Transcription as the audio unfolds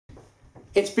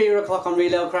It's beer o'clock on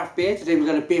Real Ale Craft Beer. Today we've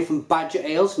got a beer from Badger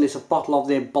Ales, and it's a bottle of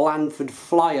their Blandford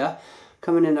Flyer,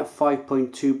 coming in at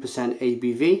 5.2%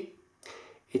 ABV.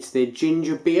 It's their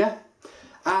ginger beer,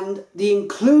 and the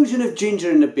inclusion of ginger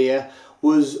in the beer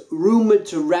was rumoured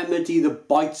to remedy the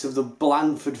bites of the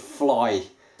Blandford fly.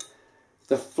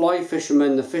 The fly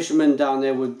fishermen, the fishermen down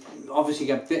there would obviously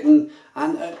get bitten,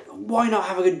 and why not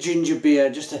have a ginger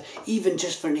beer, even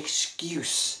just for an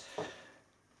excuse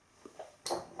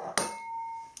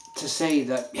to say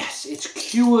that yes, it's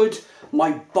cured my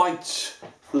bites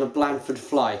from the Blandford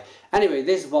fly. Anyway,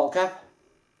 there's the bottle cap.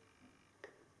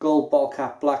 Gold bottle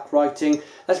cap, black writing.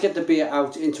 Let's get the beer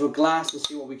out into a glass and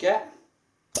see what we get.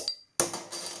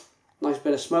 Nice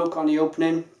bit of smoke on the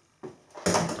opening.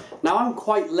 Now I'm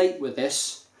quite late with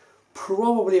this,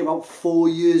 probably about 4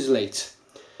 years late.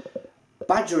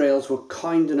 Badger Ales were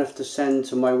kind enough to send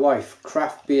to my wife,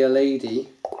 Craft Beer Lady,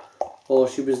 or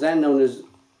she was then known as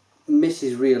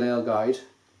Mrs. Real Ale Guide,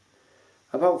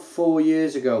 about 4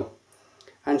 years ago,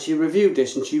 and she reviewed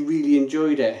this and she really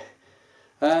enjoyed it.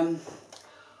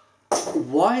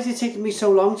 Why is it taking me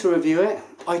so long to review it?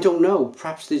 I don't know.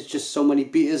 Perhaps there's just so many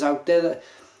beers out there that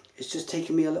it's just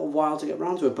taking me a little while to get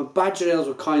around to it. But Badger Ales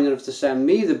were kind enough to send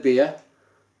me the beer,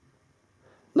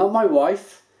 not my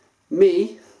wife,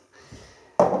 me,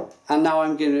 and now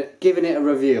I'm giving it a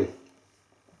review.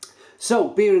 So,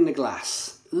 beer in the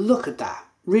glass. Look at that.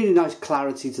 Really nice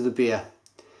clarity to the beer.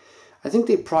 I think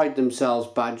they pride themselves,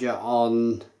 Badger,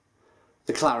 on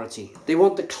the clarity. They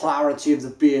want the clarity of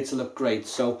the beer to look great,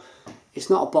 so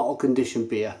it's not a bottle conditioned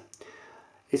beer.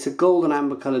 It's a golden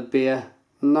amber coloured beer,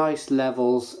 nice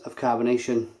levels of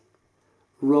carbonation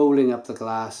rolling up the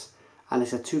glass, and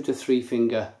it's a 2 to 3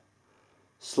 finger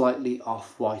slightly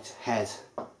off-white head.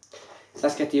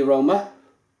 Let's get the aroma.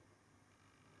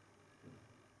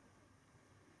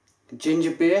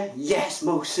 Ginger beer? Yes,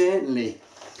 most certainly.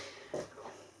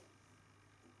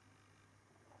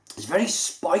 It's very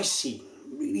spicy,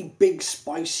 really big,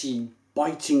 spicy,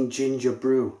 biting ginger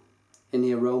brew in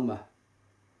the aroma.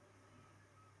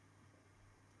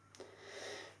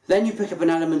 Then you pick up an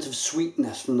element of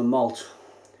sweetness from the malt.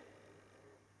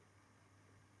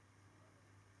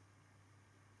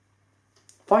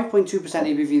 .2%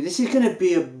 ABV. This is going to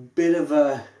be a bit of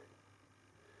a,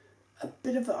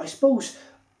 I suppose,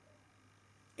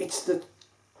 it's the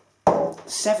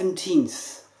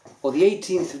 17th or the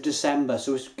 18th of December,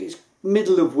 so it's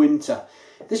middle of winter.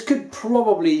 This could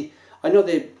probably, I know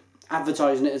they're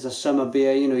advertising it as a summer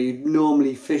beer, you know, you'd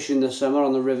normally fish in the summer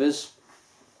on the rivers,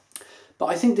 but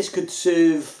I think this could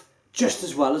serve just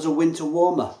as well as a winter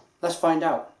warmer. Let's find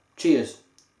out. Cheers.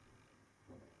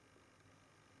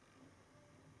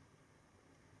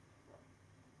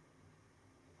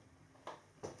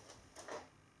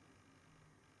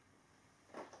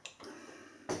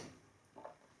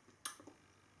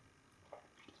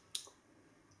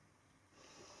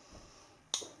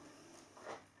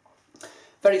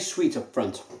 Very sweet up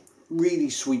front,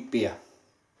 really sweet beer.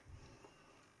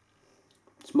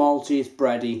 It's malty, it's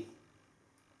bready.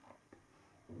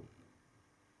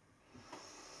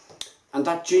 And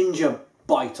that ginger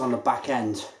bite on the back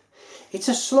end. It's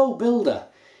a slow builder.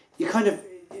 You kind of,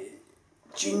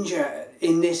 ginger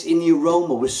in the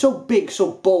aroma was so big,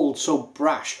 so bold, so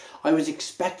brash. I was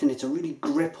expecting it to really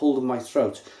grip hold of my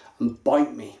throat and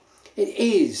bite me. It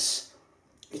is.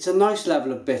 It's a nice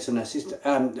level of bitterness.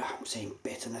 I'm saying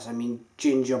bitterness, I mean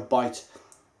ginger bite.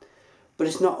 But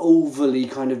it's not overly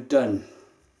kind of done.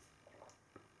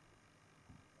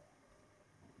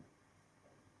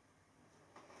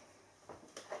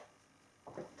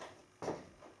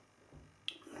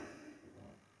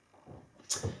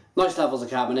 Nice levels of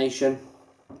carbonation.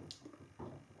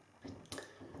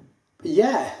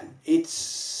 Yeah,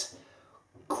 it's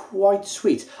quite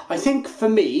sweet. I think for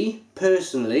me,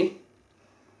 personally,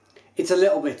 it's a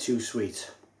little bit too sweet.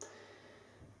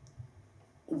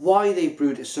 Why they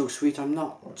brewed it so sweet, I'm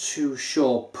not too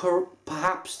sure.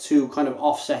 Perhaps to kind of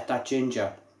offset that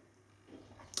ginger.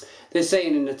 They're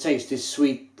saying in the taste is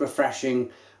sweet,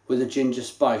 refreshing with a ginger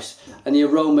spice. And the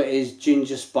aroma is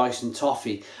ginger spice and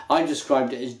toffee. I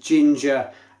described it as ginger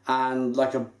and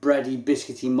like a bready,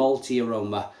 biscuity, malty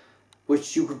aroma,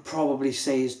 which you could probably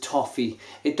say is toffee.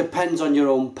 It depends on your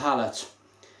own palate.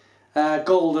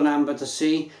 Golden amber to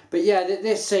see, but yeah,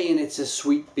 they're saying it's a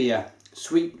sweet beer,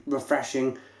 sweet,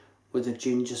 refreshing with a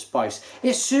ginger spice.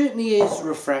 It certainly is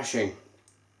refreshing.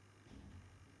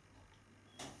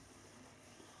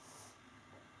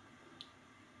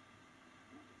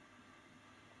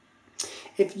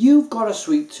 If you've got a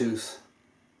sweet tooth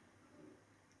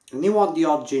and you want the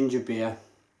odd ginger beer,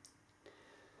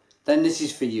 then this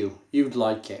is for you. You'd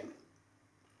like it.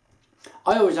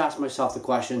 I always ask myself the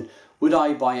question, would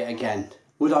I buy it again?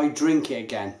 Would I drink it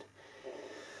again?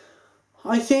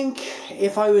 I think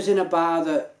if I was in a bar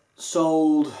that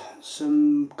sold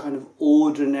some kind of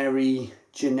ordinary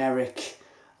generic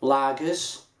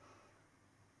lagers,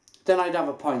 then I'd have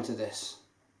a pint of this.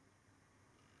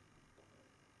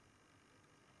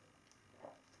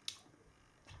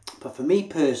 But for me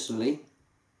personally,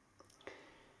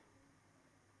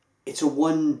 it's a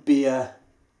one beer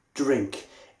drink.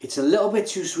 It's a little bit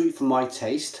too sweet for my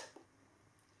taste.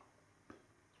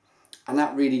 And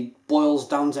that really boils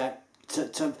down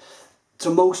to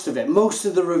most of it. Most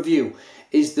of the review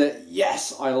is that,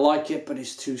 yes, I like it, but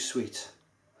it's too sweet.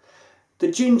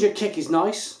 The ginger kick is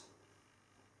nice.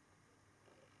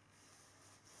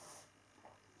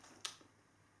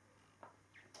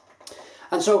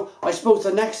 And so I suppose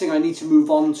the next thing I need to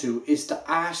move on to is to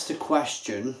ask the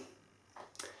question,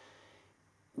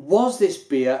 was this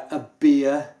beer a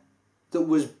beer that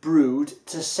was brewed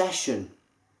to session?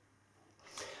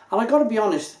 And I got to be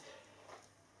honest,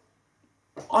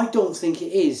 I don't think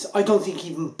it is. I don't think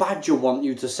even Badger want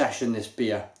you to session this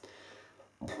beer.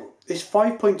 It's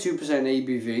 5.2%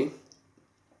 ABV.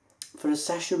 For a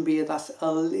session beer, that's a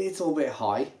little bit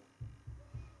high.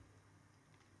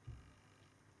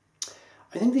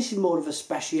 I think this is more of a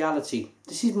speciality.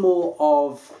 This is more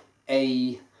of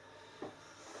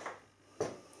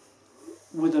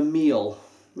with a meal,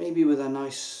 maybe with a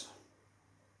nice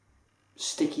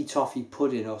sticky toffee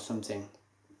pudding or something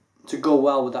to go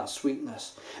well with that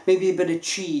sweetness. Maybe a bit of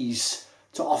cheese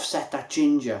to offset that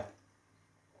ginger.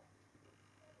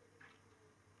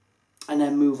 And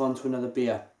then move on to another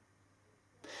beer.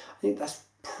 I think that's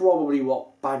probably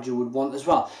what Badger would want as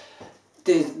well.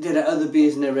 There are other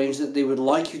beers in their range that they would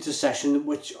like you to session,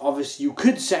 which obviously you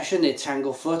could session. Their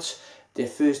Tanglefoot, their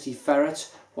Thirsty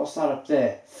Ferret. What's that up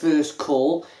there? First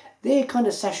Call. They're kind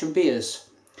of session beers.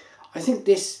 I think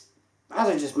this, as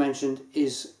I just mentioned,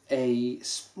 is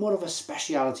more of a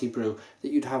speciality brew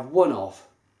that you'd have one of.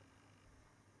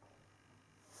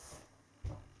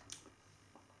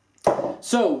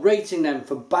 So, rating them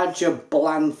for Badger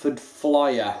Blandford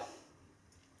Flyer.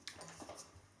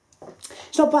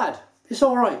 It's not bad. It's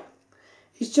alright.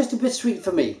 It's just a bit sweet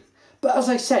for me. But as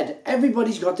I said,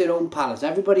 everybody's got their own palate.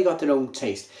 Everybody got their own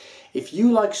taste. If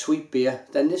you like sweet beer,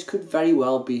 then this could very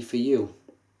well be for you.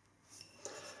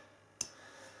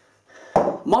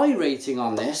 My rating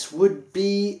on this would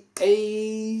be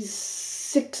a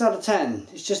 6 out of 10.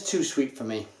 It's just too sweet for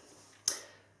me.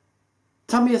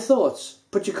 Tell me your thoughts.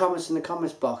 Put your comments in the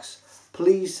comments box.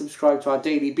 Please subscribe to our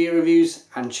daily beer reviews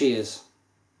and cheers.